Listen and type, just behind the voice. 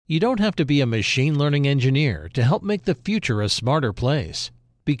You don't have to be a machine learning engineer to help make the future a smarter place.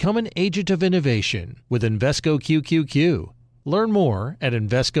 Become an agent of innovation with Invesco QQQ. Learn more at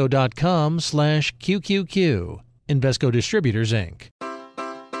Invesco.com/QQQ. Invesco Distributors, Inc.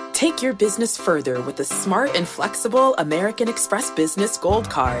 Take your business further with the smart and flexible American Express Business Gold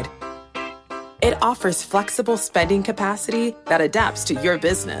Card. It offers flexible spending capacity that adapts to your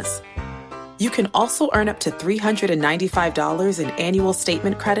business. You can also earn up to $395 in annual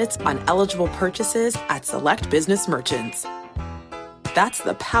statement credits on eligible purchases at select business merchants. That's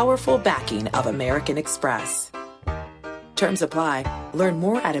the powerful backing of American Express. Terms apply. Learn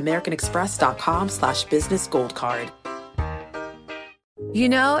more at americanexpress.com/business gold card. You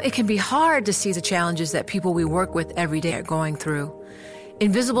know, it can be hard to see the challenges that people we work with every day are going through.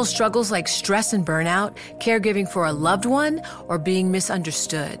 Invisible struggles like stress and burnout, caregiving for a loved one, or being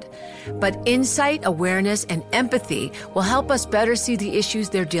misunderstood. But insight, awareness, and empathy will help us better see the issues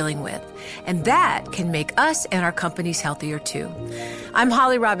they're dealing with. And that can make us and our companies healthier too. I'm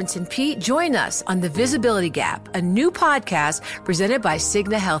Holly Robinson Peete. Join us on The Visibility Gap, a new podcast presented by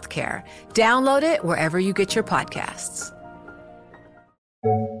Cigna Healthcare. Download it wherever you get your podcasts.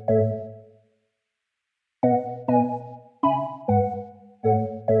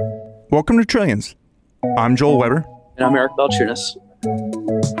 Welcome to Trillions. I'm Joel Weber. And I'm Eric Balchunas.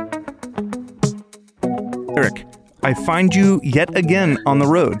 Eric, I find you yet again on the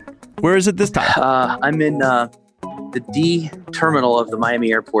road. Where is it this time? I'm in the D terminal of the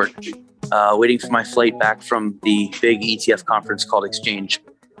Miami airport, waiting for my flight back from the big ETF conference called Exchange.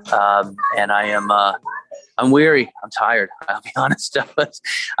 And I'm weary. I'm tired. I'll be honest.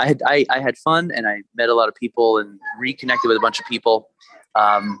 I had fun, and I met a lot of people and reconnected with a bunch of people.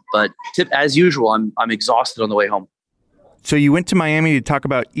 But as usual, I'm exhausted on the way home. So you went to Miami to talk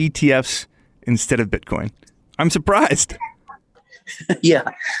about ETFs instead of Bitcoin. I'm surprised. Yeah.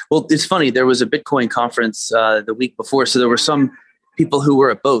 Well, it's funny. There was a Bitcoin conference the week before. So there were some people who were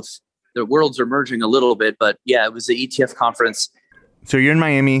at both. The worlds are merging a little bit, but yeah, it was the ETF conference. So you're in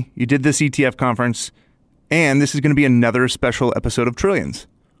Miami. You did this ETF conference, and this is going to be another special episode of Trillions.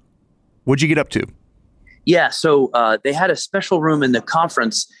 What'd you get up to? Yeah, so they had a special room in the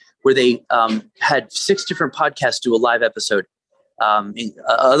conference where they had 6 different podcasts do a live episode.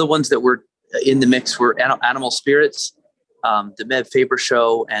 Other ones that were in the mix were Animal Spirits, The Meb Faber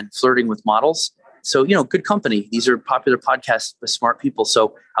Show, and Flirting with Models. So, good company. These are popular podcasts with smart people.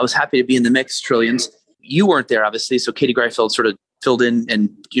 So I was happy to be in the mix, Trillions. You weren't there, obviously. So Katie Greifeld sort of filled in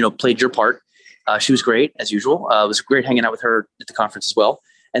and, played your part. She was great, as usual. It was great hanging out with her at the conference as well.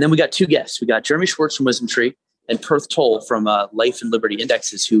 And then we got 2 guests. We got Jeremy Schwartz from Wisdom Tree and Perth Toll from Life and Liberty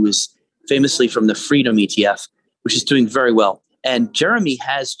Indexes, who is famously from the Freedom ETF, which is doing very well. And Jeremy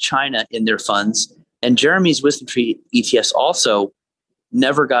has China in their funds. And Jeremy's Wisdom Tree ETFs also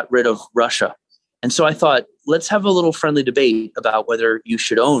never got rid of Russia. And so I thought, let's have a little friendly debate about whether you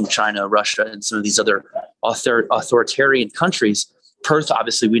should own China, Russia, and some of these other authoritarian countries. Perth,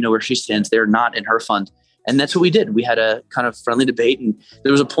 obviously, we know where she stands. They're not in her fund. And that's what we did. We had a kind of friendly debate. And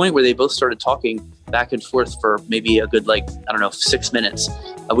there was a point where they both started talking back and forth for maybe a good, 6 minutes,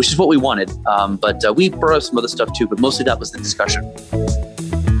 which is what we wanted. But we brought up some other stuff too, but mostly that was the discussion.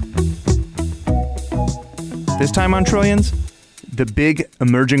 This time on Trillions, the big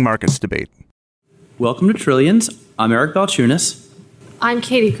emerging markets debate. Welcome to Trillions. I'm Eric Balchunas. I'm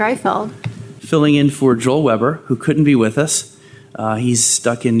Katie Greifeld. Filling in for Joel Weber, who couldn't be with us. He's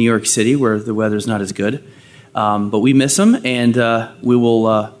stuck in New York City where the weather's not as good. But we miss him, and we will,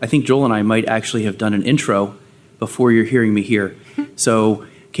 I think Joel and I might actually have done an intro before you're hearing me here. So,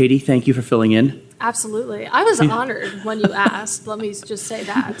 Katie, thank you for filling in. Absolutely. I was honored when you asked. Let me just say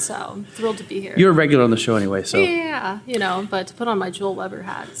that. So I'm thrilled to be here. You're a regular on the show anyway, so. Yeah, but to put on my Joel Weber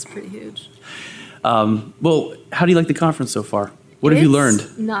hat is pretty huge. Well, how do you like the conference so far? What have you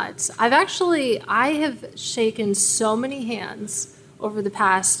learned? Nuts. I have shaken so many hands over the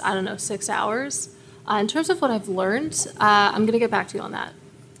past, 6 hours. In terms of what I've learned, I'm going to get back to you on that.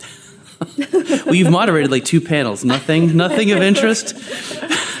 Well, you've moderated 2 panels. Nothing of interest?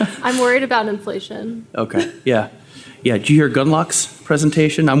 I'm worried about inflation. Okay, yeah. Yeah, did you hear Gunlock's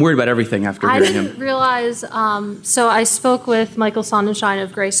presentation? I'm worried about everything after hearing him. I didn't realize, so I spoke with Michael Sonnenschein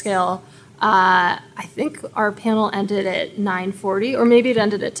of Grayscale. I think our panel ended at 9:40, or maybe it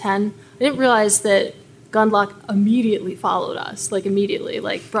ended at 10. I didn't realize that Gundlach immediately followed us,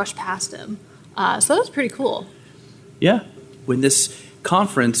 brushed past him. So that was pretty cool. Yeah. When this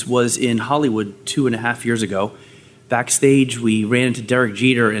conference was in Hollywood 2.5 years ago, backstage we ran into Derek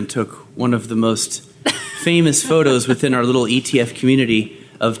Jeter and took one of the most famous photos within our little ETF community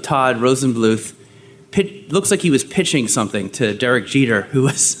of Todd Rosenbluth looks like he was pitching something to Derek Jeter, who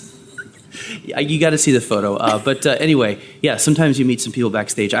was. You got to see the photo. But anyway, yeah, sometimes you meet some people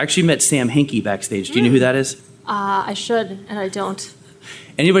backstage. I actually met Sam Hinkie backstage. Do you know who that is? I should, and I don't.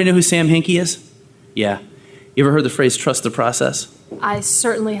 Anybody know who Sam Hinkie is? Yeah. You ever heard the phrase, trust the process? I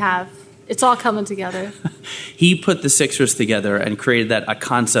certainly have. It's all coming together. He put the Sixers together and created a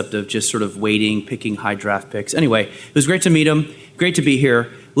concept of just sort of waiting, picking high draft picks. Anyway, it was great to meet him. Great to be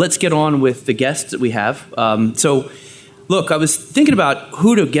here. Let's get on with the guests that we have. Look, I was thinking about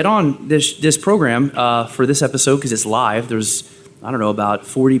who to get on this program for this episode because it's live. There's, about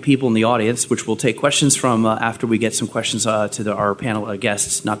 40 people in the audience, which we'll take questions from after we get some questions to our panel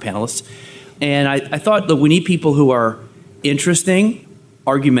guests, not panelists. And I thought that we need people who are interesting,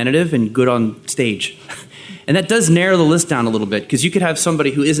 argumentative, and good on stage. And that does narrow the list down a little bit because you could have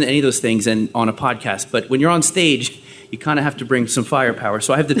somebody who isn't any of those things on a podcast. But when you're on stage, you kind of have to bring some firepower.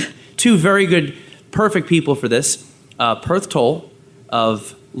 So I have the two very good, perfect people for this. Perth Toll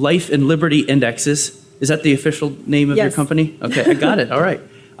of Life and Liberty Indexes. Is that the official name of your company? Okay, I got it. All right.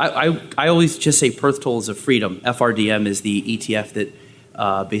 I always just say Perth Toll is of Freedom. FRDM is the ETF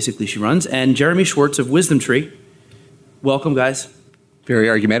that basically she runs. And Jeremy Schwartz of Wisdom Tree. Welcome, guys. Very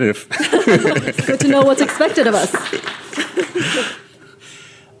argumentative. Good to know what's expected of us.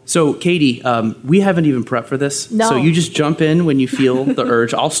 So, Katie, we haven't even prepped for this. No. So you just jump in when you feel the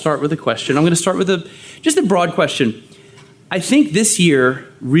urge. I'll start with a question. I'm going to start with just a broad question. I think this year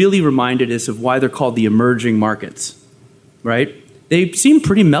really reminded us of why they're called the emerging markets, right? They seemed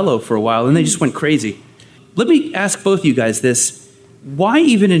pretty mellow for a while, and they just went crazy. Let me ask both of you guys this. Why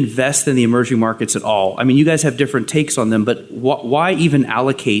even invest in the emerging markets at all? I mean, you guys have different takes on them, but why even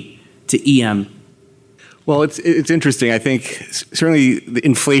allocate to EM? Well, it's interesting. I think certainly the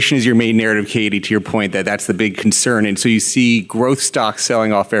inflation is your main narrative, Katie, to your point that that's the big concern. And so you see growth stocks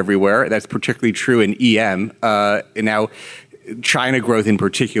selling off everywhere. That's particularly true in EM. And now China growth in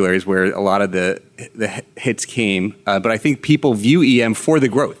particular is where a lot of the hits came. But I think people view EM for the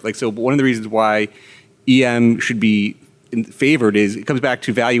growth. So one of the reasons why EM should be favored is it comes back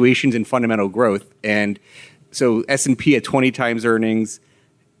to valuations and fundamental growth. And so S&P at 20 times earnings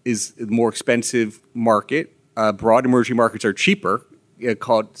is a more expensive market. Broad emerging markets are cheaper,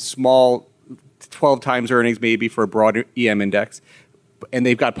 called small 12 times earnings maybe for a broad EM index. And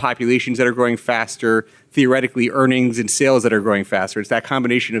they've got populations that are growing faster, theoretically earnings and sales that are growing faster. It's that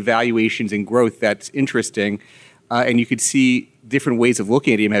combination of valuations and growth that's interesting. And you could see different ways of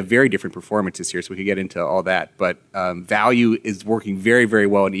looking at EM have very different performances here, so we could get into all that. But value is working very, very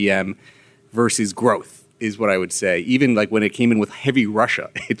well in EM versus growth is what I would say. Even when it came in with heavy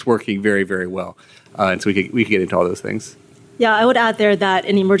Russia, it's working very, very well. And so we could get into all those things. Yeah, I would add there that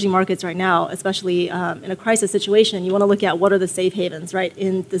in emerging markets right now, especially in a crisis situation, you want to look at what are the safe havens, right,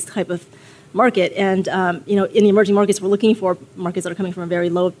 in this type of market. And, in the emerging markets, we're looking for markets that are coming from a very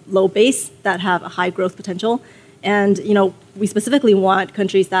low base that have a high growth potential. And, we specifically want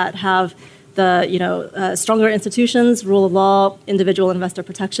countries that have the stronger institutions, rule of law, individual investor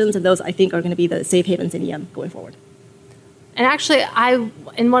protections, and those I think are going to be the safe havens in EM going forward. And actually,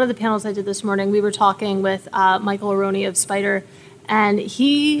 in one of the panels I did this morning, we were talking with Michael Aroney of Spider, and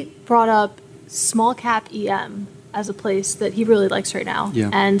he brought up small cap EM as a place that he really likes right now. Yeah.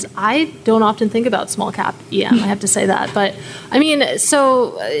 And I don't often think about small cap EM, I have to say that. But I mean,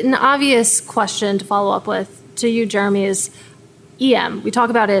 so an obvious question to follow up with to you, Jeremy, is EM. We talk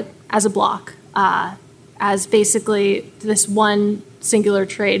about it as a block, as basically this one singular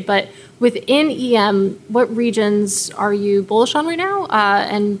trade. But within EM, what regions are you bullish on right now,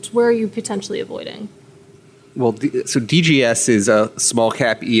 and where are you potentially avoiding? Well, so DGS is a small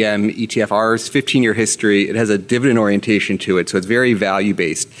cap EM ETF. Ours, 15-year history. It has a dividend orientation to it, so it's very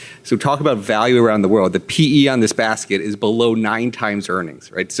value-based. So talk about value around the world. The PE on this basket is below 9 times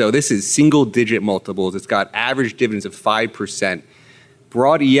earnings, right? So this is single-digit multiples. It's got average dividends of 5%.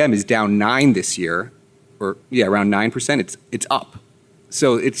 Broad EM is down 9 this year, around 9%. It's up.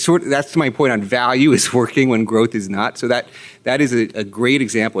 So that's my point on value is working when growth is not. So that is a great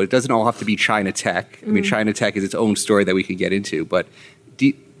example. It doesn't all have to be China Tech. I mean, China Tech is its own story that we could get into. But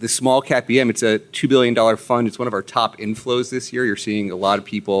the small cap EM, it's a $2 billion fund. It's one of our top inflows this year. You're seeing a lot of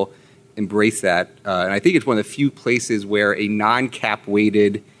people embrace that. And I think it's one of the few places where a non-cap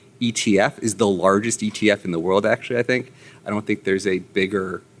weighted ETF is the largest ETF in the world, actually, I think. I don't think there's a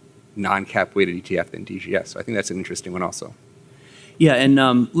bigger non-cap weighted ETF than DGS. So I think that's an interesting one also. Yeah,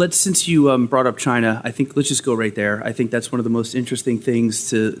 and since you brought up China, I think let's just go right there. I think that's one of the most interesting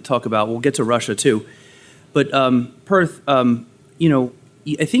things to talk about. We'll get to Russia too. But Perth, I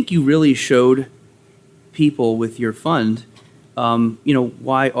think you really showed people with your fund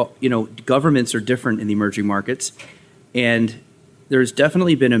why governments are different in the emerging markets, and there's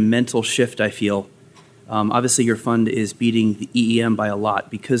definitely been a mental shift. I feel, obviously, your fund is beating the EEM by a lot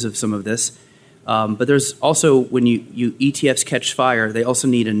because of some of this. But there's also, when you ETFs catch fire, they also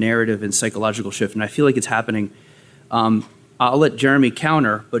need a narrative and psychological shift, and I feel like it's happening. I'll let Jeremy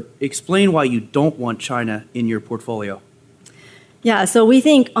counter, but explain why you don't want China in your portfolio. Yeah, so we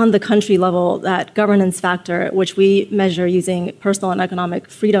think on the country level that governance factor, which we measure using personal and economic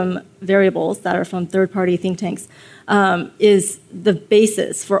freedom variables that are from third-party think tanks, is the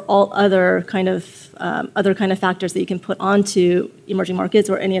basis for all other kind of factors that you can put onto emerging markets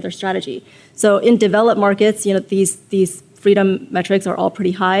or any other strategy. So in developed markets, these freedom metrics are all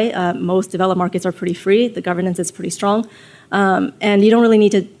pretty high. Most developed markets are pretty free. The governance is pretty strong. And you don't really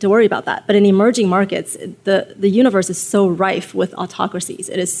need to worry about that. But in emerging markets, the universe is so rife with autocracies.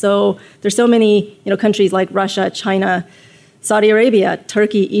 There's so many countries like Russia, China, Saudi Arabia,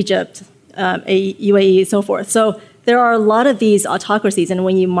 Turkey, Egypt, UAE, so forth. So there are a lot of these autocracies, and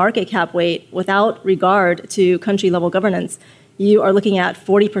when you market cap weight without regard to country level governance, you are looking at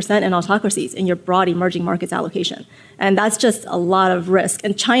 40% in autocracies in your broad emerging markets allocation. And that's just a lot of risk.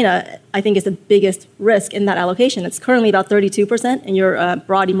 And China, I think, is the biggest risk in that allocation. It's currently about 32% in your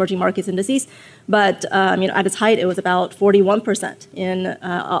broad emerging markets indices. But at its height, it was about 41% in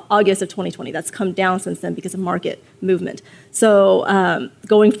August of 2020. That's come down since then because of market movement. So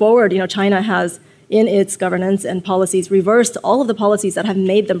going forward, China has, in its governance and policies, reversed all of the policies that have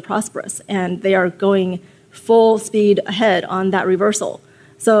made them prosperous. And they are going full speed ahead on that reversal.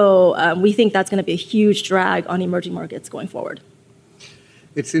 So we think that's going to be a huge drag on emerging markets going forward.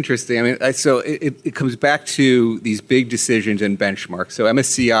 It's interesting. I mean, so it comes back to these big decisions and benchmarks. So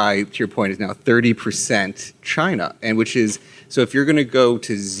MSCI, to your point, is now 30% China, and which is, so if you're going to go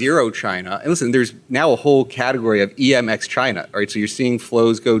to zero China, and listen, there's now a whole category of EMX China, right? So you're seeing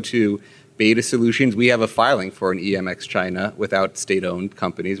flows go to Beta Solutions. We have a filing for an EMX China without state-owned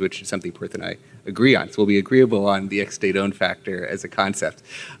companies, which is something Perth and I agree on. So we'll be agreeable on the ex-state-owned factor as a concept.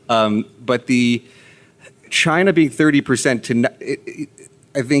 But the China being 30%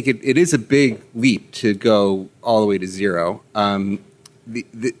 I think it is a big leap to go all the way to zero.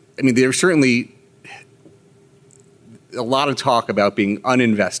 There's certainly a lot of talk about being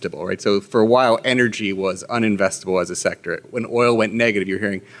uninvestable, right? So for a while, energy was uninvestable as a sector. When oil went negative, you're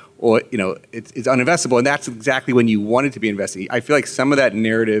hearing, it's uninvestable, and that's exactly when you wanted to be investing. I feel like some of that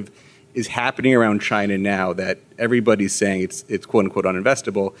narrative is happening around China now, that everybody's saying it's quote unquote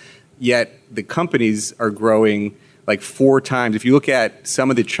uninvestable, yet the companies are growing like 4 times. If you look at some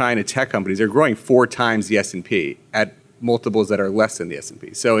of the China tech companies, they're growing 4 times the S&P at multiples that are less than the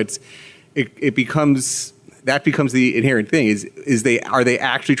S&P. So it becomes the inherent thing are they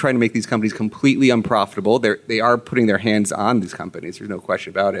actually trying to make these companies completely unprofitable? They are putting their hands on these companies. There's no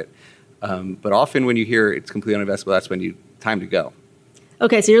question about it. But often when you hear it's completely uninvestable, that's when time to go.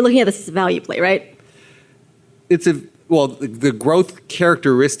 Okay, so you're looking at this as a value play, right? The growth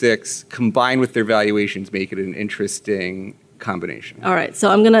characteristics combined with their valuations make it an interesting combination. All right, so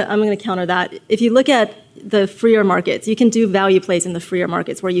I'm gonna counter that. If you look at the freer markets, you can do value plays in the freer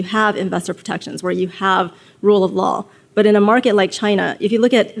markets where you have investor protections, where you have rule of law. But in a market like China, if you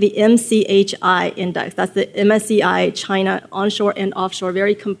look at the MCHI index, that's the MSCI China onshore and offshore,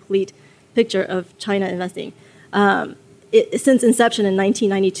 very complete picture of China investing. Since inception in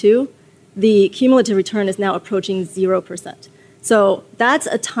 1992, the cumulative return is now approaching 0%. So that's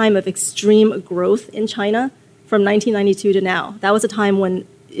a time of extreme growth in China from 1992 to now. That was a time when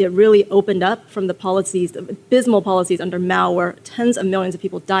it really opened up from the policies, the abysmal policies under Mao, where tens of millions of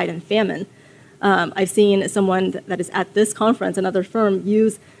people died in famine. I've seen someone that is at this conference, another firm,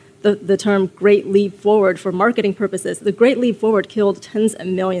 use the term Great Leap Forward for marketing purposes. The Great Leap Forward killed tens of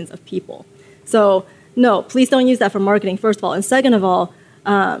millions of people. So no, please don't use that for marketing, first of all. And second of all,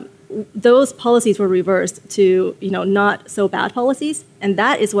 those policies were reversed to not so bad policies. And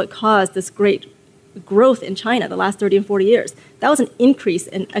that is what caused this great growth in China the last 30 and 40 years. That was an increase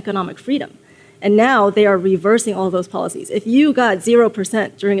in economic freedom. And now they are reversing all of those policies. If you got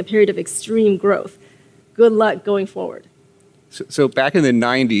 0% during a period of extreme growth, good luck going forward. So back in the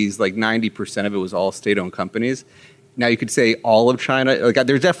 90s, like 90% of it was all state-owned companies. Now you could say all of China.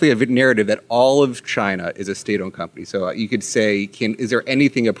 There's definitely a narrative that all of China is a state-owned company. So you could say, is there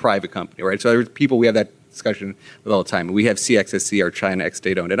anything a private company, right? So there's people, we have that discussion with all the time. We have CXSC, our China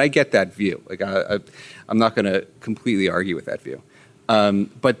ex-state-owned, and I get that view. I'm not going to completely argue with that view.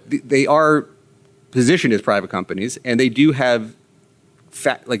 But they are positioned as private companies, and they do have,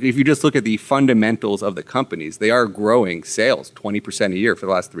 if you just look at the fundamentals of the companies, they are growing sales 20% a year for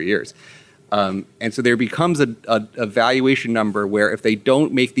the last 3 years. And so there becomes a valuation number where if they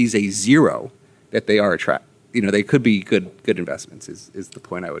don't make these a zero, that they are they could be good investments is the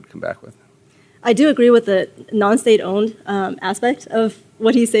point I would come back with. I do agree with the non-state-owned aspect of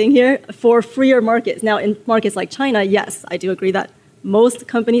what he's saying here for freer markets. Now, in markets like China, yes, I do agree that most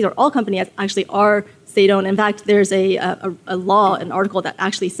companies or all companies actually are state-owned. In fact, there's a law, an article that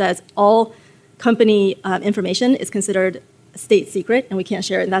actually says all company information is considered state secret and we can't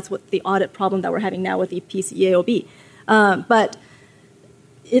share it. And that's what the audit problem that we're having now with the PCAOB. But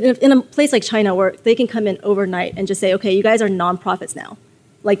in a place like China where they can come in overnight and just say, okay, you guys are nonprofits now,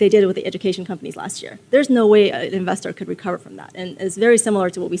 like they did with the education companies last year. There's no way an investor could recover from that. And it's very similar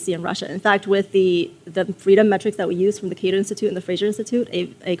to what we see in Russia. In fact, with the freedom metrics that we use from the Cato Institute and the Fraser Institute,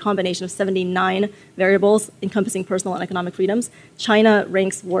 a combination of 79 variables encompassing personal and economic freedoms, China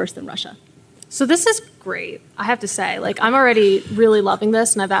ranks worse than Russia. So this is great, I have to say. I'm already really loving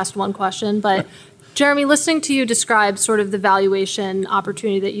this, and I've asked one question, but Jeremy, listening to you describe sort of the valuation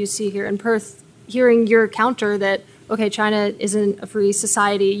opportunity that you see here in Perth, hearing your counter that, okay, China isn't a free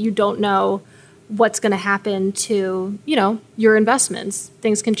society, you don't know what's going to happen to, your investments.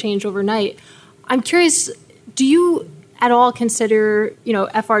 Things can change overnight. I'm curious, do you at all consider,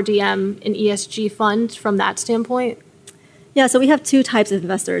 FRDM an ESG fund from that standpoint? Yeah, so we have two types of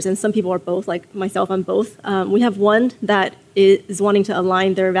investors, and some people are both, like myself, I'm both. We have one that is wanting to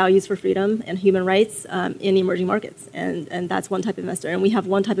align their values for freedom and human rights in emerging markets, and that's one type of investor. And we have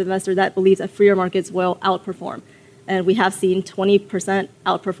one type of investor that believes that freer markets will outperform. And we have seen 20%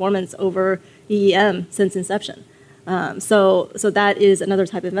 outperformance over EEM since inception. So that is another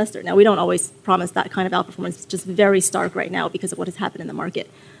type of investor. Now, we don't always promise that kind of outperformance. It's just very stark right now because of what has happened in the market.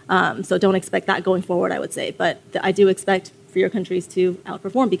 So don't expect that going forward, I would say. But I do expect freer countries to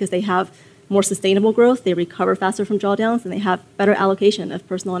outperform because they have more sustainable growth, they recover faster from drawdowns, and they have better allocation of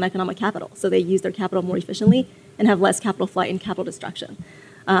personal and economic capital. So they use their capital more efficiently and have less capital flight and capital destruction.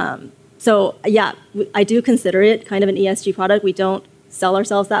 So yeah, I do consider it kind of an ESG product. We don't sell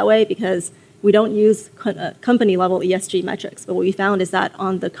ourselves that way because we don't use company-level ESG metrics. But what we found is that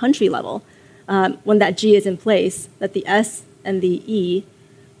on the country level, when that G is in place, that the S and the E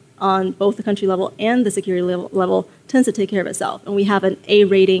on both the country level and the security level tends to take care of itself. And we have an A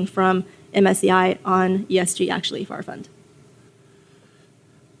rating from MSCI on ESG, actually, for our fund.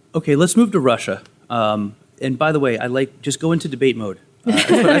 Okay, let's move to Russia. And by the way, just go into debate mode.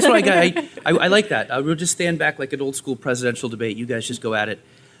 That's what I like that. We'll just stand back like an old school presidential debate. You guys just go at it.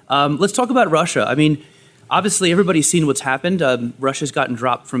 Let's talk about Russia. I mean, obviously everybody's seen what's happened. Russia's gotten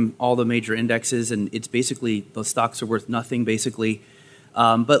dropped from all the major indexes, and it's basically, the stocks are worth nothing, basically.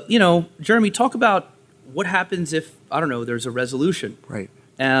 But, Jeremy, talk about what happens if, I don't know, there's a resolution. Right.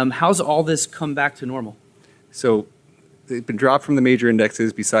 How's all this come back to normal? So they've been dropped from the major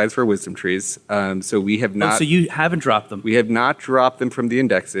indexes besides for wisdom trees. So we have not. Oh, so you haven't dropped them? We have not dropped them from the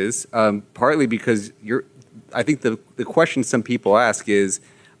indexes, partly because I think the question some people ask is,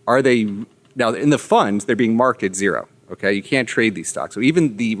 are they, now in the funds, they're being marked at zero. Okay, you can't trade these stocks. So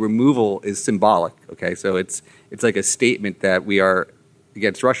even the removal is symbolic. Okay, so it's like a statement that we are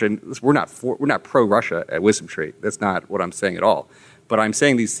against Russia. And we're not pro-Russia at Wisdom Tree. That's not what I'm saying at all. But I'm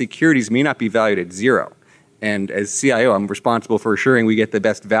saying these securities may not be valued at zero. And as CIO, I'm responsible for assuring we get the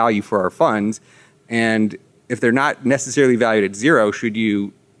best value for our funds. And if they're not necessarily valued at zero, should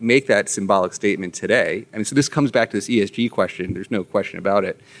you make that symbolic statement today? I mean, so this comes back to this ESG question. There's no question about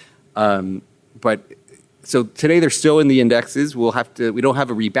it. But so today they're still in the indexes. We don't have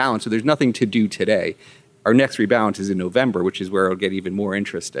a rebalance, so there's nothing to do today. Our next rebalance is in November, which is where it'll get even more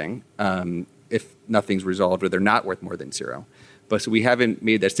interesting if nothing's resolved or they're not worth more than zero. But so we haven't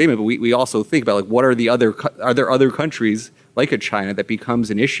made that statement, but we also think about, like, what are there other countries like a China that becomes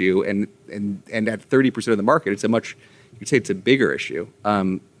an issue, and at 30% of the market, it's you'd say it's a bigger issue.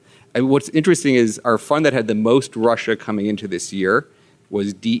 And what's interesting is our fund that had the most Russia coming into this year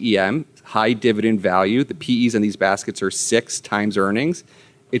was DEM, high dividend value. The PEs on these baskets are 6 times earnings.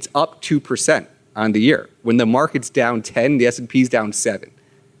 It's up 2% on the year. When the market's down 10, the S&P's down 7.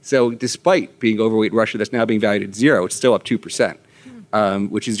 So despite being overweight Russia that's now being valued at zero, it's still up 2%,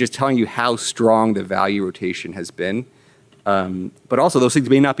 which is just telling you how strong the value rotation has been. But also those things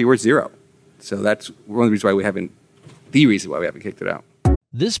may not be worth zero. So that's one of the reasons why we haven't kicked it out.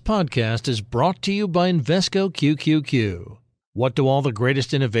 This podcast is brought to you by Invesco QQQ. What do all the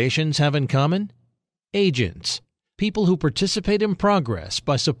greatest innovations have in common? Agents, people who participate in progress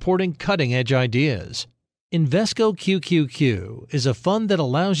by supporting cutting-edge ideas. Invesco QQQ is a fund that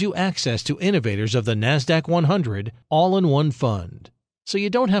allows you access to innovators of the NASDAQ 100 all in one fund. So you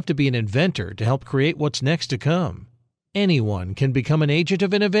don't have to be an inventor to help create what's next to come. Anyone can become an agent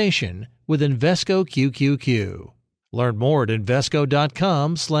of innovation with Invesco QQQ. Learn more at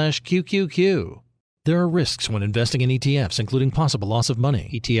Invesco.com/QQQ. There are risks when investing in ETFs, including possible loss of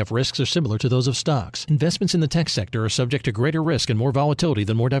money. ETF risks are similar to those of stocks. Investments in the tech sector are subject to greater risk and more volatility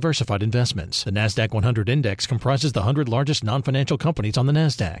than more diversified investments. The NASDAQ 100 Index comprises the 100 largest non-financial companies on the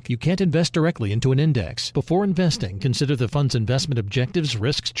NASDAQ. You can't invest directly into an index. Before investing, consider the fund's investment objectives,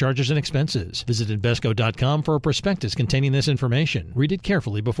 risks, charges, and expenses. Visit Invesco.com for a prospectus containing this information. Read it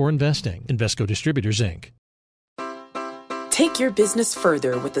carefully before investing. Invesco Distributors, Inc. Take your business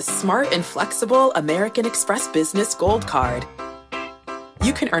further with the smart and flexible American Express Business Gold Card.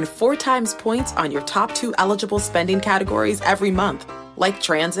 You can earn 4 times points on your top 2 eligible spending categories every month, like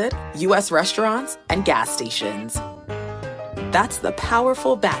transit, U.S. restaurants, and gas stations. That's the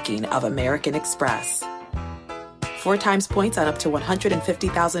powerful backing of American Express. 4 times points on up to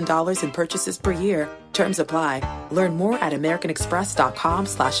 $150,000 in purchases per year. Terms apply. Learn more at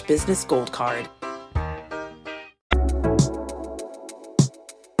americanexpress.com/business gold card.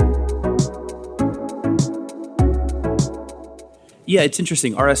 Yeah, it's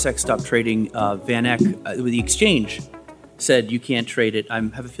interesting. RSX stopped trading. Van Eck, the exchange said you can't trade it. I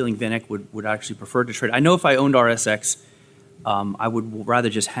have a feeling Van Eck would actually prefer to trade. I know if I owned RSX, I would rather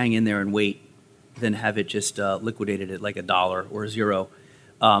just hang in there and wait than have it just liquidated at like $1 or $0.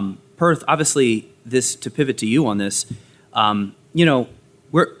 Perth, obviously, to pivot to you on this, Russia,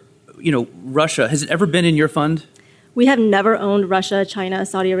 has it ever been in your fund? We have never owned Russia, China,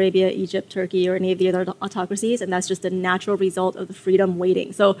 Saudi Arabia, Egypt, Turkey, or any of the other autocracies, and that's just a natural result of the freedom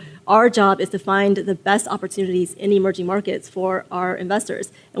waiting. So our job is to find the best opportunities in emerging markets for our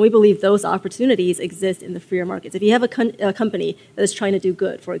investors, and we believe those opportunities exist in the freer markets. If you have a company that is trying to do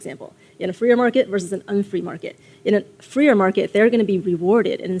good, for example, in a freer market versus an unfree market, in a freer market, they're going to be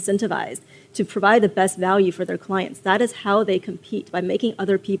rewarded and incentivized to provide the best value for their clients. That is how they compete, by making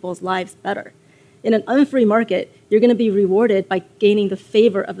other people's lives better. In an unfree market, you're going to be rewarded by gaining the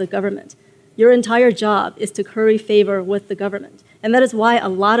favor of the government. Your entire job is to curry favor with the government. And that is why a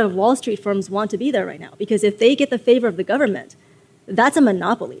lot of Wall Street firms want to be there right now, because if they get the favor of the government, that's a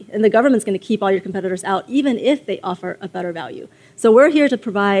monopoly. And the government's going to keep all your competitors out, even if they offer a better value. So we're here to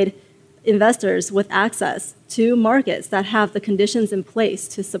provide investors with access to markets that have the conditions in place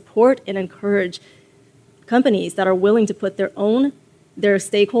to support and encourage companies that are willing to put their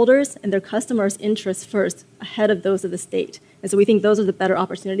stakeholders and their customers' interests first ahead of those of the state. And so we think those are the better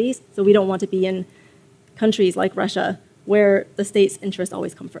opportunities. So we don't want to be in countries like Russia where the state's interests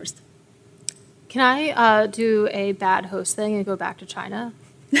always come first. Can I do a bad host thing and go back to China?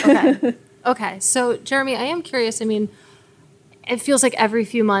 Okay. Okay. So, Jeremy, I am curious. I mean, it feels like every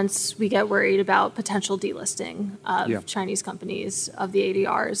few months we get worried about potential delisting of Chinese companies, of the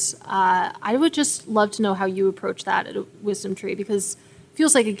ADRs. I would just love to know how you approach that at WisdomTree, because it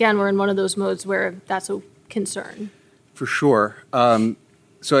feels like, again, we're in one of those modes where that's a concern. For sure.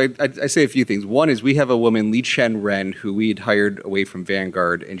 So I say a few things. One is we have a woman, Li Chen Ren, who we had hired away from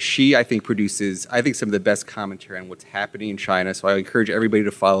Vanguard, and she, I think, produces, some of the best commentary on what's happening in China. So I encourage everybody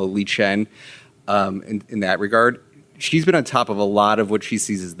to follow Li Chen in that regard. She's been on top of a lot of what she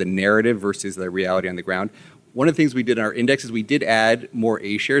sees as the narrative versus the reality on the ground. One of the things we did in our indexes, we did add more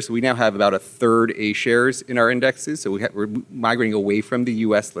A shares. So we now have about a third A shares in our indexes. So we're migrating away from the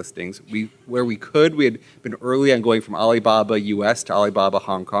U.S. listings. Where we had been early on going from Alibaba U.S. to Alibaba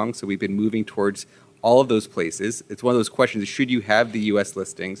Hong Kong. So we've been moving towards all of those places. It's one of those questions, should you have the U.S.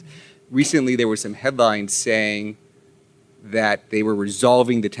 listings? Recently, there were some headlines saying that they were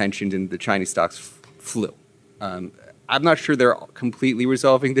resolving the tensions and the Chinese stocks flew. I'm not sure they're completely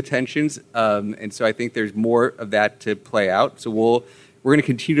resolving the tensions, and so I think there's more of that to play out. So we're going to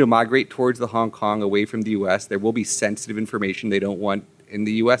continue to migrate towards the Hong Kong, away from the U.S. There will be sensitive information they don't want in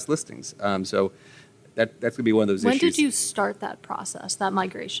the U.S. listings. So that's going to be one of those issues. When did you start that process, that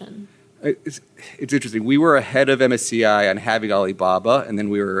migration? It's interesting. We were ahead of MSCI on having Alibaba, and then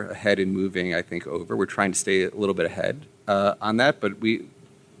we were ahead in moving, I think, over. We're trying to stay a little bit ahead on that, but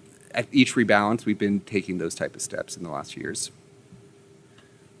at each rebalance, we've been taking those type of steps in the last few years.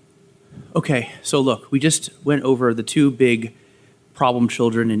 Okay, so look, we just went over the two big problem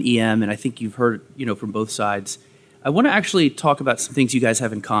children in EM, and I think you've heard, from both sides. I want to actually talk about some things you guys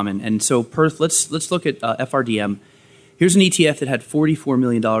have in common. And so, Perth, let's look at FRDM. Here's an ETF that had $44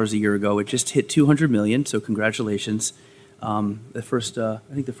 million a year ago. It just hit $200 million, so congratulations. I think the first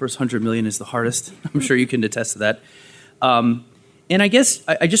 $100 million is the hardest. I'm sure you can attest to that. And I guess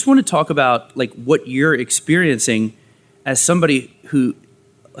I just want to talk about what you're experiencing as somebody who,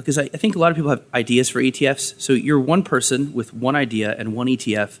 because I think a lot of people have ideas for ETFs. So you're one person with one idea and one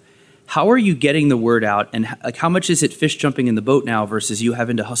ETF. How are you getting the word out, and like how much is it fish jumping in the boat now versus you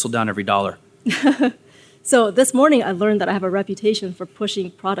having to hustle down every dollar? So this morning I learned that I have a reputation for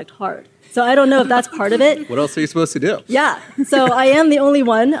pushing product hard. So I don't know if that's part of it. What else are you supposed to do? Yeah, so I am the only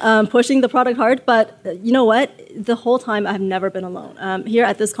one pushing the product hard, but you know what? The whole time I've never been alone. Here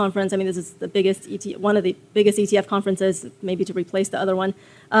at this conference, I mean, this is the biggest one of the biggest ETF conferences, maybe to replace the other one.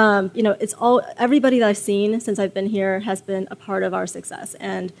 It's all everybody that I've seen since I've been here has been a part of our success,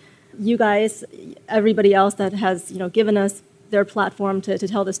 and you guys, everybody else that has given us their platform to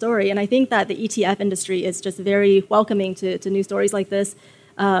tell the story. And I think that the ETF industry is just very welcoming to new stories like this.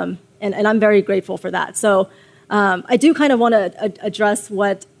 And I'm very grateful for that. So I do kind of want to address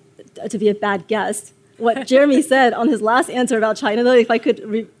to be a bad guest, what Jeremy said on his last answer about China, though, if I could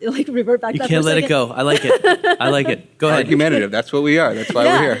revert back to that. You can't let it go. I like it. I like it. Go ahead. Argumentative. That's what we are. That's why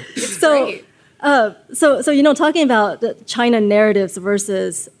we're here. So talking about the China narratives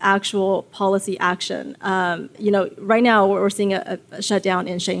versus actual policy action, right now we're seeing a shutdown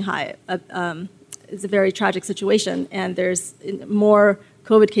in Shanghai. It's a very tragic situation, and there's more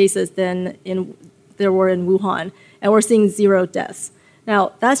COVID cases than there were in Wuhan, and we're seeing 0 deaths.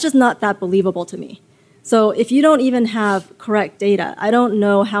 Now, that's just not that believable to me. So if you don't even have correct data, I don't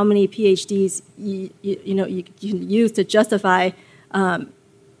know how many PhDs you can use to justify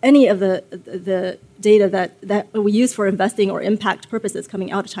any of the data that we use for investing or impact purposes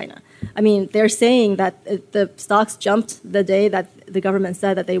coming out of China. I mean, they're saying that the stocks jumped the day that the government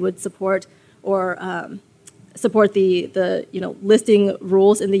said that they would support or support the listing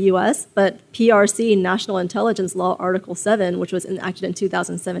rules in the U.S., but PRC, National Intelligence Law, Article 7, which was enacted in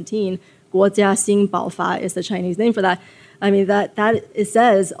 2017, 国家新保法 is the Chinese name for that. I mean, that it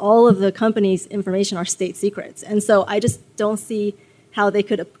says all of the company's information are state secrets. And so I just don't see how they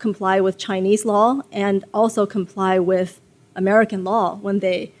could comply with Chinese law and also comply with American law when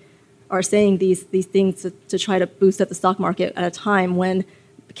they are saying these things to try to boost up the stock market at a time when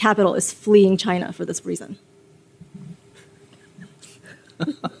capital is fleeing China for this reason.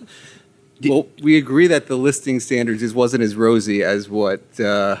 Well, we agree that the listing standards just wasn't as rosy as what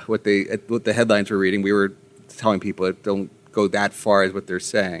the headlines were reading. We were telling people that don't go that far as what they're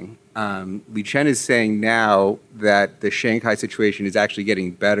saying. Li Chen is saying now that the Shanghai situation is actually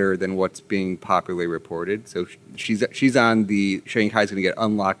getting better than what's being popularly reported. So she's on the Shanghai's going to get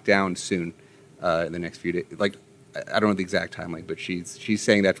unlocked down soon in the next few days. Like, I don't know the exact timeline, but she's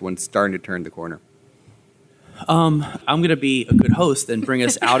saying that's when it's starting to turn the corner. I'm going to be a good host and bring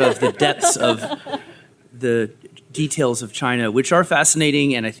us out of the depths of the details of China, which are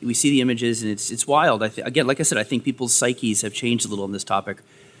fascinating, and we see the images, and it's wild. Again, like I said, I think people's psyches have changed a little on this topic,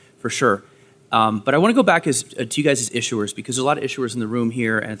 for sure. But I want to go back to you guys as issuers, because there's a lot of issuers in the room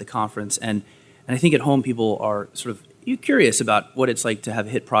here and at the conference, and I think at home people are sort of curious about what it's like to have a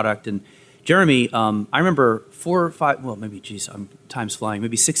hit product. And Jeremy, I remember 4 or 5, well, maybe, time's flying,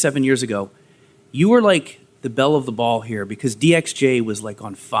 maybe 6, 7 years ago, you were like the belle of the ball here because DXJ was like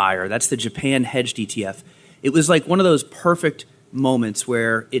on fire. That's the Japan hedged ETF. It was like one of those perfect moments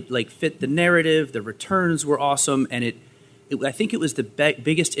where it like fit the narrative, the returns were awesome, and I think it was the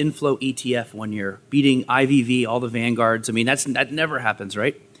biggest inflow ETF one year, beating IVV, all the vanguards. I mean, that never happens,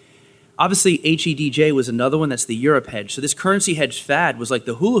 right? Obviously, HEDJ was another one. That's the Europe hedge. So this currency hedge fad was like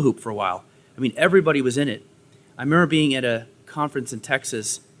the hula hoop for a while. I mean, everybody was in it. I remember being at a conference in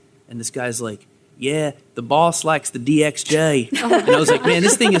Texas, and this guy's like, yeah, the boss likes the DXJ. And I was like, man,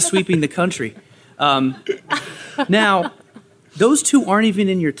 this thing is sweeping the country. Now, those two aren't even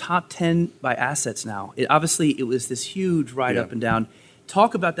in your top 10 by assets now. Obviously, it was this huge ride up and down.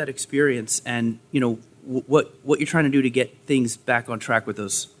 Talk about that experience and, what you're trying to do to get things back on track with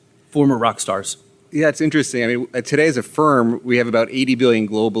those former rock stars. Yeah, it's interesting. I mean, today as a firm, we have about 80 billion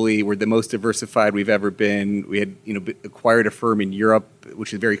globally. We're the most diversified we've ever been. We had, acquired a firm in Europe,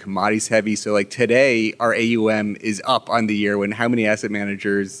 which is very commodities heavy. So like today, our AUM is up on the year when how many asset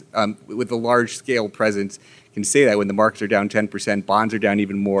managers with a large scale presence can say that when the markets are down 10%, bonds are down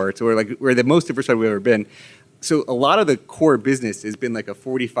even more. So we're the most diversified we've ever been. So a lot of the core business has been like a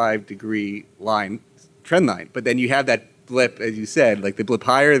 45-degree trend line. But then you have that blip, as you said, like the blip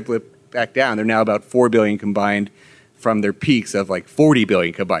higher, the blip back down. They're now about 4 billion combined from their peaks of like 40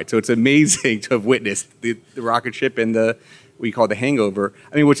 billion combined. So it's amazing to have witnessed the rocket ship and what you call the hangover.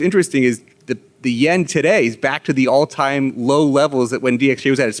 I mean, what's interesting is the yen today is back to the all-time low levels that when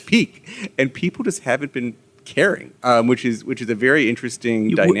DXJ was at its peak, and people just haven't been caring, which is a very interesting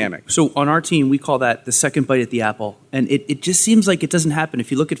dynamic. So on our team, we call that the second bite at the apple, and it just seems like it doesn't happen. If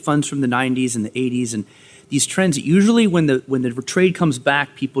you look at funds from the 90s and the 80s and these trends, usually when the trade comes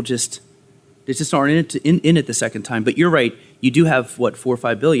back, people just just aren't in it the second time. But you're right. You do have, what, 4 or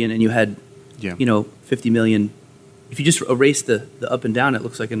 5 billion, and you had, 50 million. If you just erase the up and down, it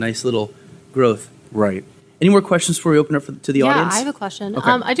looks like a nice little growth. Right. Any more questions before we open up to the audience? Yeah, I have a question. Okay.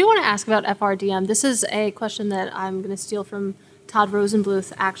 I do want to ask about FRDM. This is a question that I'm going to steal from Todd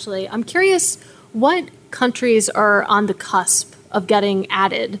Rosenbluth, actually. I'm curious what countries are on the cusp of getting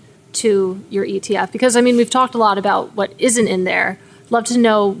added to your ETF? Because, I mean, we've talked a lot about what isn't in there. Love to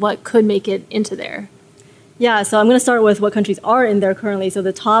know what could make it into there. Yeah, so I'm going to start with what countries are in there currently. So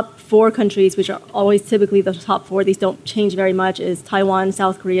the top 4 countries, which are always typically the top 4, these don't change very much, is Taiwan,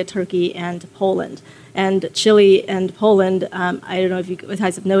 South Korea, Turkey, and Poland. And Chile and Poland, I don't know if you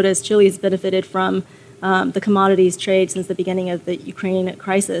guys have noticed, Chile has benefited from the commodities trade since the beginning of the Ukraine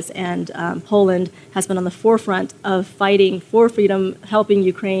crisis, and Poland has been on the forefront of fighting for freedom, helping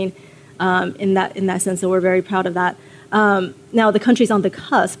Ukraine in that sense. So we're very proud of that. Now, the countries on the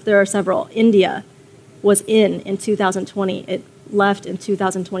cusp, there are several. India was in 2020. It left in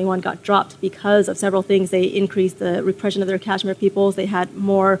 2021, got dropped because of several things. They increased the repression of their Kashmir peoples. They had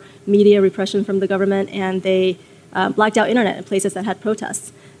more media repression from the government, and they blacked out internet in places that had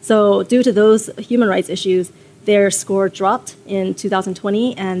protests. So due to those human rights issues, their score dropped in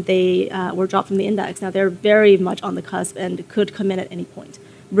 2020, and they were dropped from the index. Now, they're very much on the cusp and could come in at any point.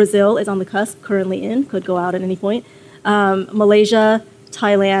 Brazil is on the cusp, currently in, could go out at any point. Malaysia,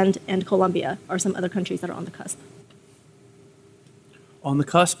 Thailand, and Colombia are some other countries that are on the cusp. On the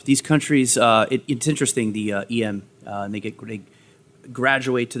cusp, these countries, it's interesting, the EM, and they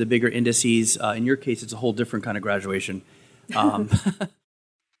graduate to the bigger indices. In your case, it's a whole different kind of graduation.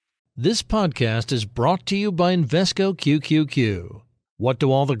 This podcast is brought to you by Invesco QQQ. What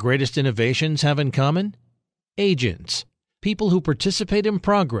do all the greatest innovations have in common? Agents, people who participate in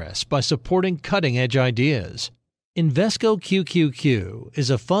progress by supporting cutting-edge ideas. Invesco QQQ is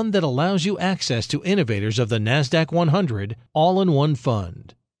a fund that allows you access to innovators of the NASDAQ 100 all in one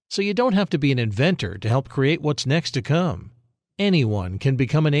fund. So you don't have to be an inventor to help create what's next to come. Anyone can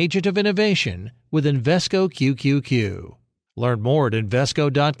become an agent of innovation with Invesco QQQ. Learn more at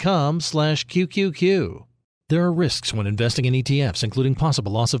Invesco.com/QQQ. There are risks when investing in ETFs, including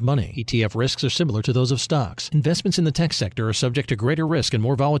possible loss of money. ETF risks are similar to those of stocks. Investments in the tech sector are subject to greater risk and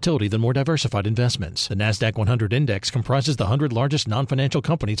more volatility than more diversified investments. The NASDAQ 100 Index comprises the 100 largest non-financial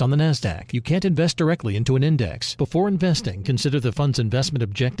companies on the NASDAQ. You can't invest directly into an index. Before investing, consider the fund's investment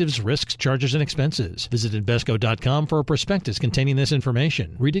objectives, risks, charges, and expenses. Visit Invesco.com for a prospectus containing this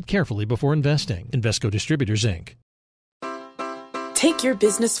information. Read it carefully before investing. Invesco Distributors, Inc. Take your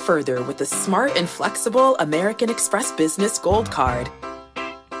business further with the smart and flexible American Express Business Gold Card.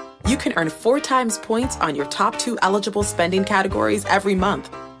 You can earn 4 times points on your top 2 eligible spending categories every month,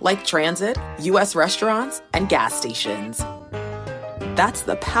 like transit, U.S. restaurants, and gas stations. That's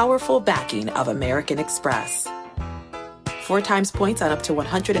the powerful backing of American Express. 4 times points on up to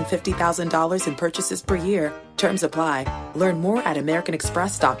 $150,000 in purchases per year. Terms apply. Learn more at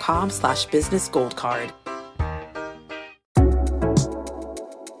americanexpress.com/business gold card.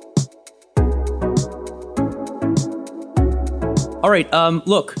 All right,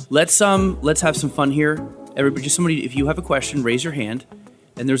 look, let's have some fun here. Everybody, just somebody, if you have a question, raise your hand,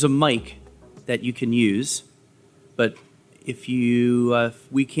 and there's a mic that you can use. But if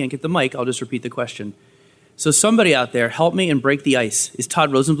we can't get the mic, I'll just repeat the question. So somebody out there, help me and break the ice. Is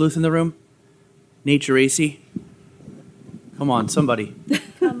Todd Rosenbluth in the room? Nate Geraci? Come on, somebody.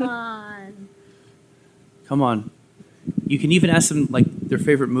 Come on. Come on. You can even ask them, like, their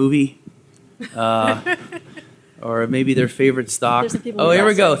favorite movie. Or maybe their favorite stock. Oh, here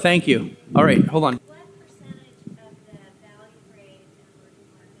we go. Thank you. All right, hold on. What percentage of the value trade in emerging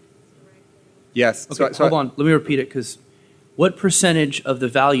markets is directly? Yes. Okay, hold on. Let me repeat it, because what percentage of the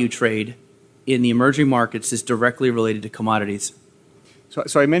value trade in the emerging markets is directly related to commodities?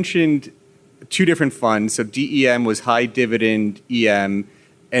 So I mentioned 2 different funds. So DEM was high dividend EM,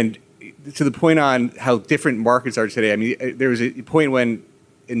 and to the point on how different markets are today. I mean, there was a point when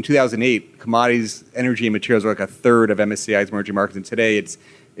in 2008, commodities, energy, and materials were like a third of MSCI's emerging markets, and today it's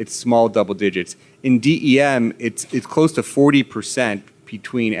small double digits. In DEM, it's close to 40%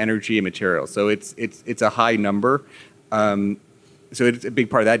 between energy and materials, so it's a high number. So it's a big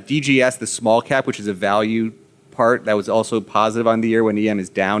part of that. DGS, the small cap, which is a value part, that was also positive on the year when EM is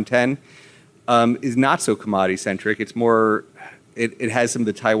down 10, is not so commodity centric. It's more, it has some of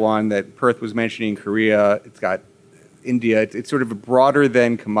the Taiwan that Perth was mentioning, Korea. It's got India. It's sort of broader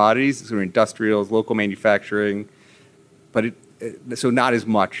than commodities, sort of industrials, local manufacturing, but so not as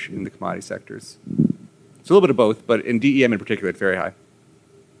much in the commodity sectors. It's a little bit of both, but in DEM in particular, it's very high.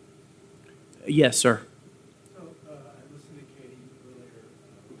 Yes, sir. So I listened to Katie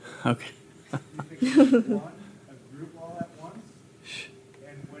earlier. Okay.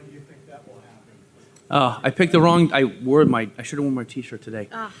 Oh, I picked the wrong. I should have worn my T-shirt today.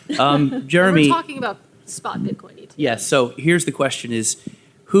 Jeremy, We're talking about spot Bitcoin ETF. Yes. So here's the question: is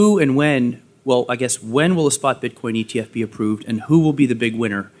who and when? Well, I guess when will a spot Bitcoin ETF be approved, and who will be the big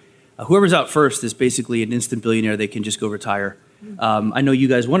winner? Whoever's out first is basically an instant billionaire. They can just go retire. I know you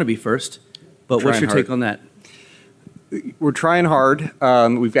guys want to be first, but what's your take on that? We're trying hard.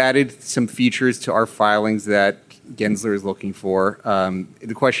 We've added some features to our filings that Gensler is looking for.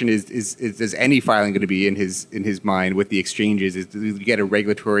 The question is any filing going to be in his mind with the exchanges? Do we get a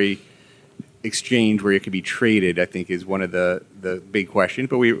regulatory exchange where it could be traded? I think is one of the big questions.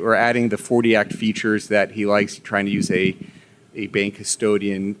 But we're adding the 40 Act features that he likes, trying to use a bank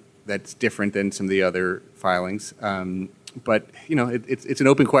custodian that's different than some of the other filings. But it's an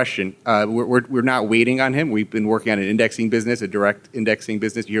open question. We're not waiting on him. We've been working on an indexing business, a direct indexing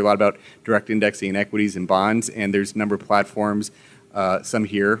business. You hear a lot about direct indexing in equities and bonds, and there's a number of platforms. Some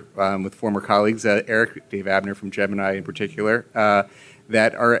here with former colleagues, Eric, Dave Abner from Gemini in particular,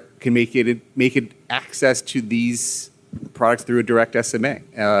 that can make it access to these products through a direct SMA.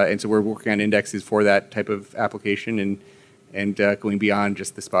 And so we're working on indexes for that type of application and going beyond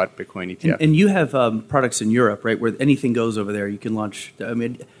just the spot Bitcoin ETF. And you have products in Europe, right, where anything goes over there. You can launch. I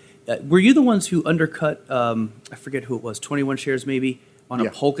mean, were you the ones who undercut? I forget who it was. 21 shares maybe on a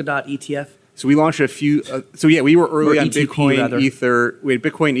Polkadot ETF. So we launched a few. We were early on ETP, Bitcoin rather. Ether. We had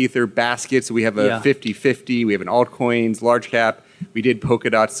Bitcoin Ether baskets. So we have a 50-50. We have an altcoins, large cap. We did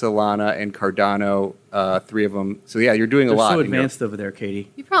Polkadot, Solana, and Cardano, 3 of them. So you're doing a lot. They're so advanced over there, Katie.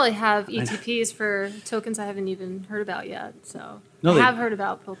 You probably have ETPs for tokens I haven't even heard about yet. So No, I have heard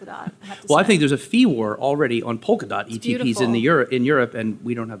about Polkadot. I think there's a fee war already on Polkadot ETPs beautiful. in Europe, and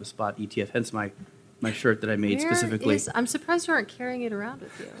we don't have a spot ETF. Hence my shirt that I made specifically. I'm surprised you aren't carrying it around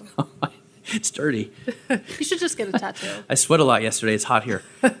with you. It's dirty. You should just get a tattoo. I sweat a lot yesterday. It's hot here.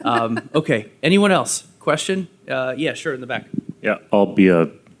 Okay. Anyone else? Question? Yeah, sure, in the back. Yeah, I'll be a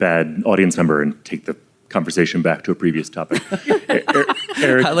bad audience member and take the conversation back to a previous topic.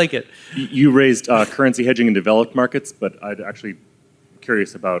 Eric, I like it. You raised currency hedging in developed markets, but I'd actually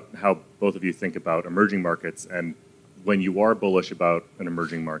curious about how both of you think about emerging markets. And when you are bullish about an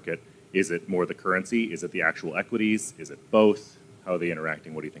emerging market, is it more the currency? Is it the actual equities? Is it both? How are they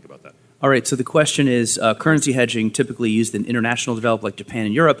interacting? What do you think about that? All right, so the question is currency hedging typically used in international developed like Japan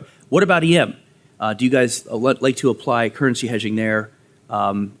and Europe. What about EM? Do you guys like to apply currency hedging there,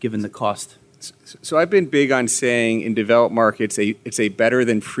 given the cost? So I've been big on saying in developed markets, it's a better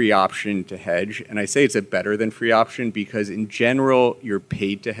than free option to hedge. And I say it's a better than free option because in general, you're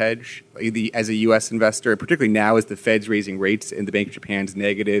paid to hedge. As a U.S. investor, particularly now as the Fed's raising rates and the Bank of Japan's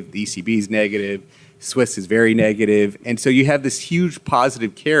negative, the ECB's negative, Swiss is very negative. And so you have this huge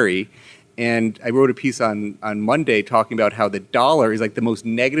positive carry. And I wrote a piece on Monday talking about how the dollar is like the most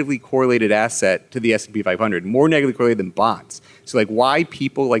negatively correlated asset to the S&P 500, more negatively correlated than bonds. So like why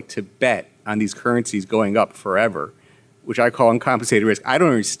people like to bet on these currencies going up forever, which I call uncompensated risk, I don't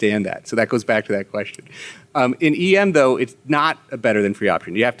understand that. So that goes back to that question. In EM, though, it's not a better than free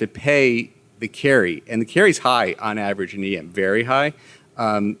option. You have to pay the carry. And the carry's high on average in EM, very high.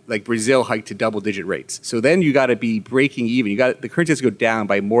 Like Brazil hiked to double-digit rates. So then you got to be breaking even. The currency has to go down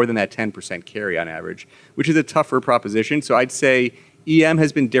by more than that 10% carry on average, which is a tougher proposition. So I'd say EM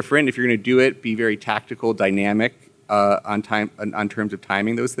has been different. If you're going to do it, be very tactical, dynamic on terms of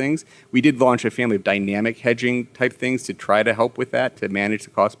timing those things. We did launch a family of dynamic hedging type things to try to help with that, to manage the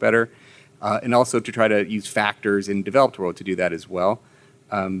cost better, and also to try to use factors in developed world to do that as well.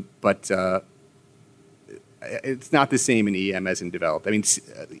 But it's not the same in EM as in developed. I mean,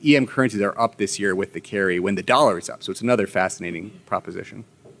 EM currencies are up this year with the carry when the dollar is up. So it's another fascinating proposition.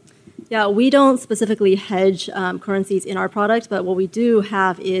 Yeah, we don't specifically hedge currencies in our product, but what we do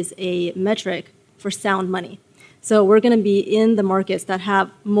have is a metric for sound money. So we're going to be in the markets that have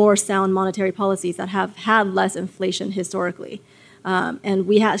more sound monetary policies, that have had less inflation historically. And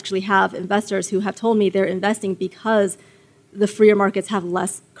we actually have investors who have told me they're investing because the freer markets have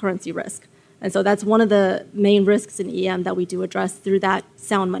less currency risk. And so that's one of the main risks in EM that we do address through that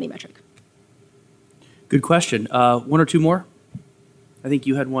sound money metric. Good question. One or two more? I think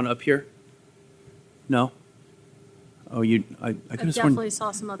you had one up here. No? Oh, I could have sworn. Definitely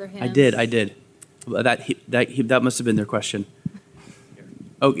saw some other hands. I did. That must have been their question.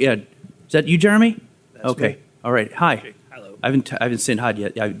 Oh, yeah. Is that you, Jeremy? That's okay. Me. All right. Hi. Okay. Hello. I haven't said hi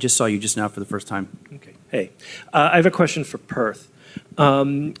yet. I just saw you just now for the first time. Okay. Hey. I have a question for Perth.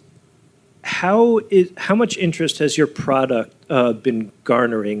 How much interest has your product been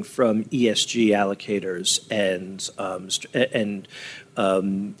garnering from ESG allocators and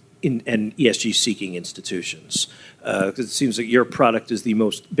and ESG-seeking institutions? 'Cause it seems like your product is the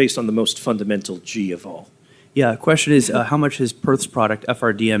most based on the most fundamental G of all. Yeah, the question is how much has Perth's product,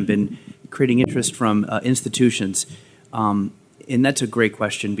 FRDM, been creating interest from institutions? And that's a great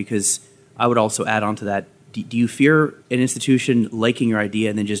question because I would also add on to that. Do you fear an institution liking your idea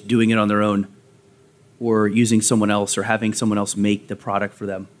and then just doing it on their own, or using someone else or having someone else make the product for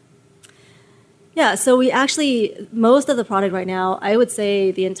them? Yeah, so we actually, most of the product right now, I would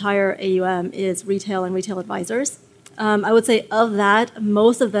say the entire AUM is retail and retail advisors. I would say of that,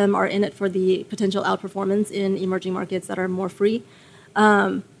 most of them are in it for the potential outperformance in emerging markets that are more free.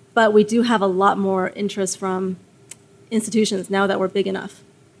 But we do have a lot more interest from institutions now that we're big enough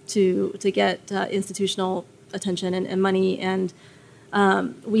to get institutional attention and money. And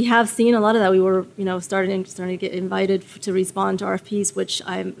we have seen a lot of that. We were, starting to get invited to respond to RFPs, which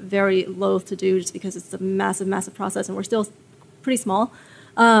I'm very loath to do just because it's a massive, massive process, and we're still pretty small.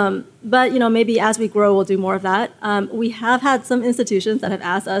 But maybe as we grow, we'll do more of that. We have had some institutions that have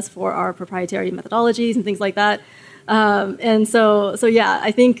asked us for our proprietary methodologies and things like that. And so yeah,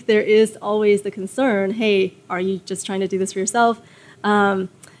 I think there is always the concern, hey, are you just trying to do this for yourself?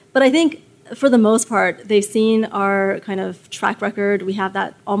 But I think for the most part, they've seen our kind of track record. We have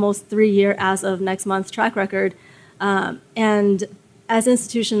that almost 3-year as of next month track record. And as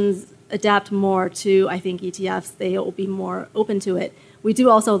institutions adapt more to, I think, ETFs, they will be more open to it. We do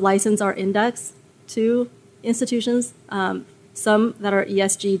also license our index to institutions, some that are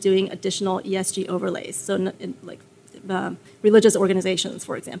ESG doing additional ESG overlays. So religious organizations,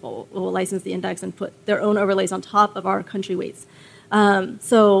 for example, will license the index and put their own overlays on top of our country weights.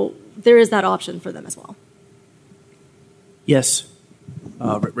 So there is that option for them as well. Yes,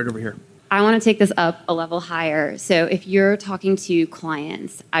 right over here. I want to take this up a level higher. So if you're talking to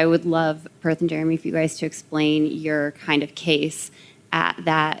clients, I would love, Perth and Jeremy, for you guys to explain your kind of case at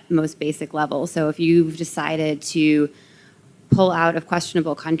that most basic level. So if you've decided to pull out of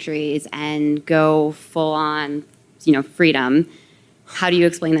questionable countries and go full on, freedom, how do you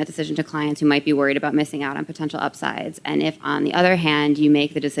explain that decision to clients who might be worried about missing out on potential upsides? And if, on the other hand, you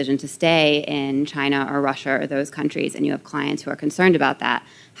make the decision to stay in China or Russia or those countries and you have clients who are concerned about that,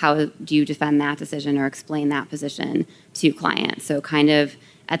 how do you defend that decision or explain that position to clients? So kind of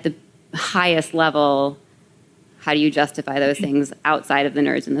at the highest level, how do you justify those things outside of the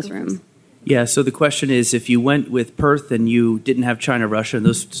nerds in this room? Yeah, so the question is, if you went with Perth and you didn't have China, Russia, and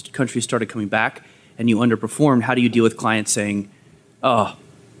those countries started coming back and you underperformed, how do you deal with clients saying, oh,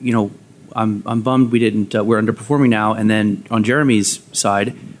 I'm bummed we didn't, we're underperforming now. And then on Jeremy's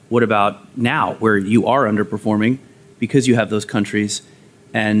side, what about now where you are underperforming because you have those countries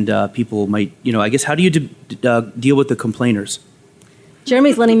and people might, I guess, how do you deal with the complainers?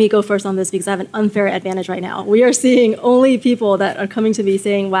 Jeremy's letting me go first on this because I have an unfair advantage right now. We are seeing only people that are coming to me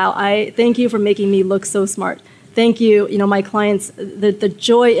saying, wow, I thank you for making me look so smart. Thank you, my clients, the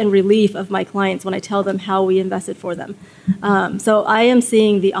joy and relief of my clients when I tell them how we invested for them. So I am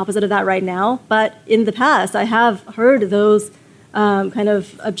seeing the opposite of that right now. But in the past, I have heard those kind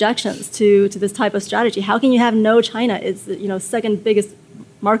of objections to this type of strategy. How can you have no China? It's second biggest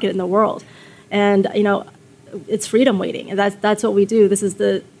market in the world, and it's freedom weighting, and that's what we do. This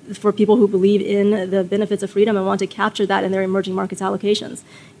is for people who believe in the benefits of freedom and want to capture that in their emerging markets allocations.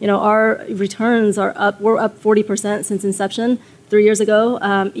 Our returns are up. We're up 40% since inception 3 years ago.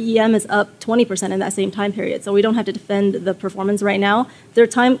 EEM is up 20% in that same time period. So we don't have to defend the performance right now. There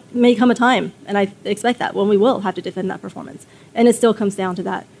may come a time, and I expect that, when we will have to defend that performance. And it still comes down to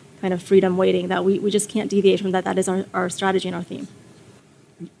that kind of freedom weighting that we just can't deviate from that. That is our strategy and our theme.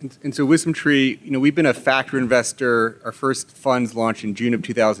 And so WisdomTree, we've been a factor investor. Our first funds launched in June of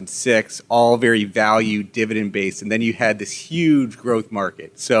 2006, all very value dividend based. And then you had this huge growth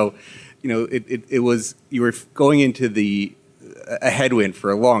market. So, it was, you were going into a headwind for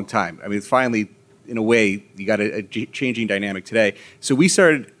a long time. I mean, it's finally, in a way, you got a changing dynamic today. So we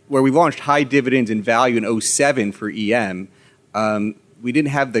started where we launched high dividends and value in 2007 for EM. We didn't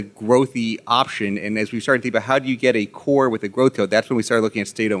have the growthy option. And as we started thinking about how do you get a core with a growth code, that's when we started looking at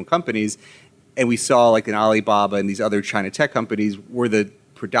state-owned companies. And we saw like an Alibaba and these other China tech companies were the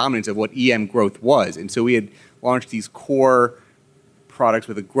predominance of what EM growth was. And so we had launched these core products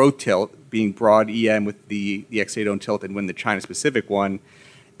with a growth tilt, being broad EM with the ex-state-owned tilt and when the China-specific one.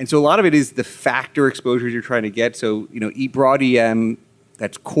 And so a lot of it is the factor exposures you're trying to get. So, broad EM,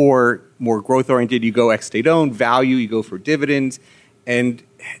 that's core, more growth-oriented. You go ex-state-owned, value, you go for dividends. And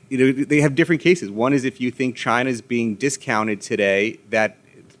they have different cases. One is if you think China is being discounted today, that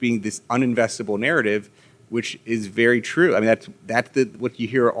it's being this uninvestable narrative, which is very true. I mean, that's what you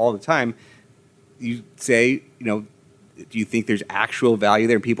hear all the time. You say, Do you think there's actual value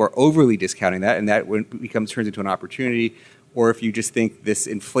there and people are overly discounting that and that turns into an opportunity? Or if you just think this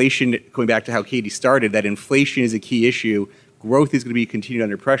inflation, going back to how Katie started, that inflation is a key issue, growth is going to be continued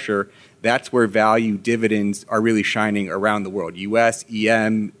under pressure, that's where value dividends are really shining around the world. US,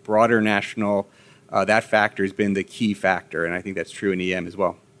 EM, broader national, that factor has been the key factor, and I think that's true in EM as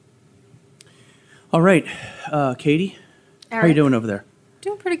well. All right, Katie, how are you doing over there?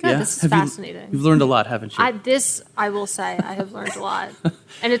 Doing pretty good. Yeah? This is fascinating. You've learned a lot, haven't you? I will say, I have learned a lot.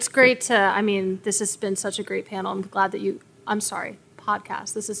 And it's great this has been such a great panel. I'm glad that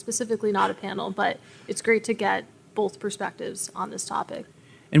podcast. This is specifically not a panel, but it's great to get both perspectives on this topic.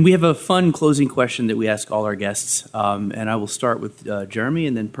 And we have a fun closing question that we ask all our guests. And I will start with Jeremy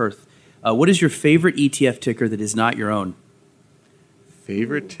and then Perth. What is your favorite ETF ticker that is not your own?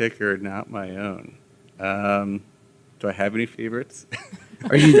 Favorite ticker, not my own. Do I have any favorites?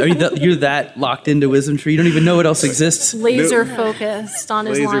 You're that locked into WisdomTree? You don't even know what else exists? Laser focused on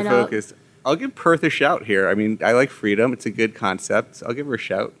his lineup. Laser focused. I'll give Perth a shout here. I mean, I like freedom. It's a good concept. So I'll give her a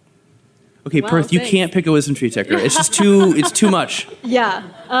shout. Okay, Perth, thanks. You can't pick a WisdomTree ticker. It's just too much. Yeah.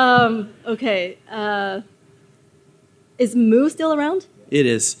 Okay. Is Moo still around? It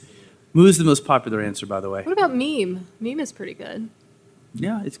is. Moo is the most popular answer, by the way. What about Meme? Meme is pretty good.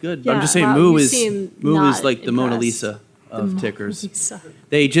 Yeah, it's good. Yeah. But I'm just saying, Moo is like the Mona Lisa of tickers.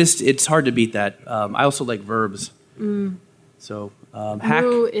 It's hard to beat that. I also like verbs. So Hack.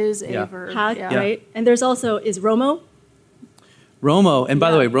 Moo is a verb. Hack, right? And there's also, is Romo? Romo, and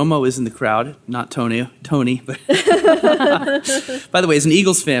by the way, Romo is in the crowd, not Tony. But by the way, as an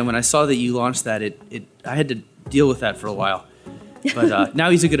Eagles fan, when I saw that you launched that, I had to deal with that for a while. But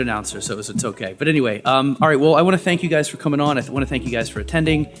now he's a good announcer, so it's okay. But anyway, all right. Well, I want to thank you guys for coming on. I want to thank you guys for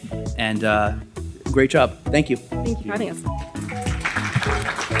attending, and great job. Thank you. Thank you for having us.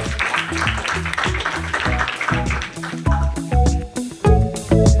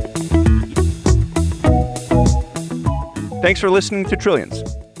 Thanks for listening to Trillions.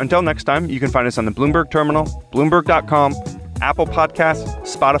 Until next time, you can find us on the Bloomberg Terminal, Bloomberg.com, Apple Podcasts,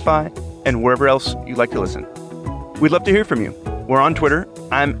 Spotify, and wherever else you like to listen. We'd love to hear from you. We're on Twitter.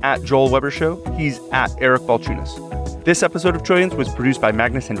 I'm at Joel Weber Show. He's at Eric Balchunas. This episode of Trillions was produced by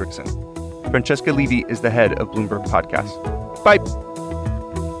Magnus Hendrickson. Francesca Levy is the head of Bloomberg Podcasts. Bye.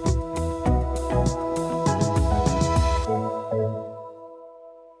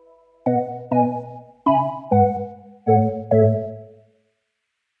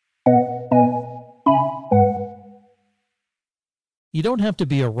 You don't have to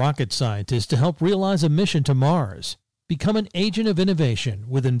be a rocket scientist to help realize a mission to Mars. Become an agent of innovation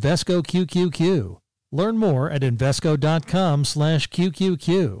with Invesco QQQ. Learn more at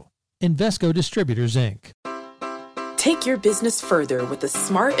Invesco.com/QQQ. Invesco Distributors, Inc. Take your business further with the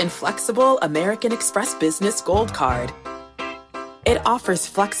smart and flexible American Express Business Gold Card. It offers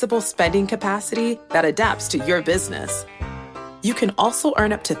flexible spending capacity that adapts to your business. You can also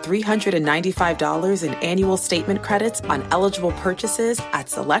earn up to $395 in annual statement credits on eligible purchases at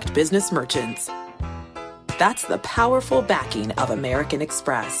select business merchants. That's the powerful backing of American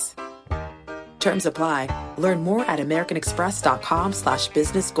Express. Terms apply. Learn more at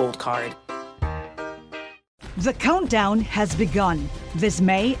americanexpress.com/business gold card. The countdown has begun. This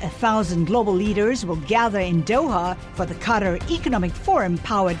May, 1,000 global leaders will gather in Doha for the Qatar Economic Forum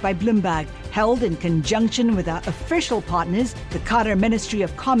powered by Bloomberg, held in conjunction with our official partners, the Qatar Ministry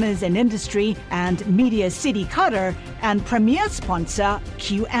of Commerce and Industry and Media City Qatar, and premier sponsor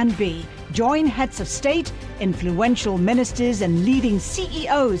QNB. Join heads of state, influential ministers, and leading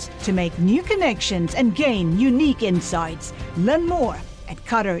CEOs to make new connections and gain unique insights. Learn more at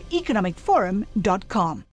QatarEconomicForum.com.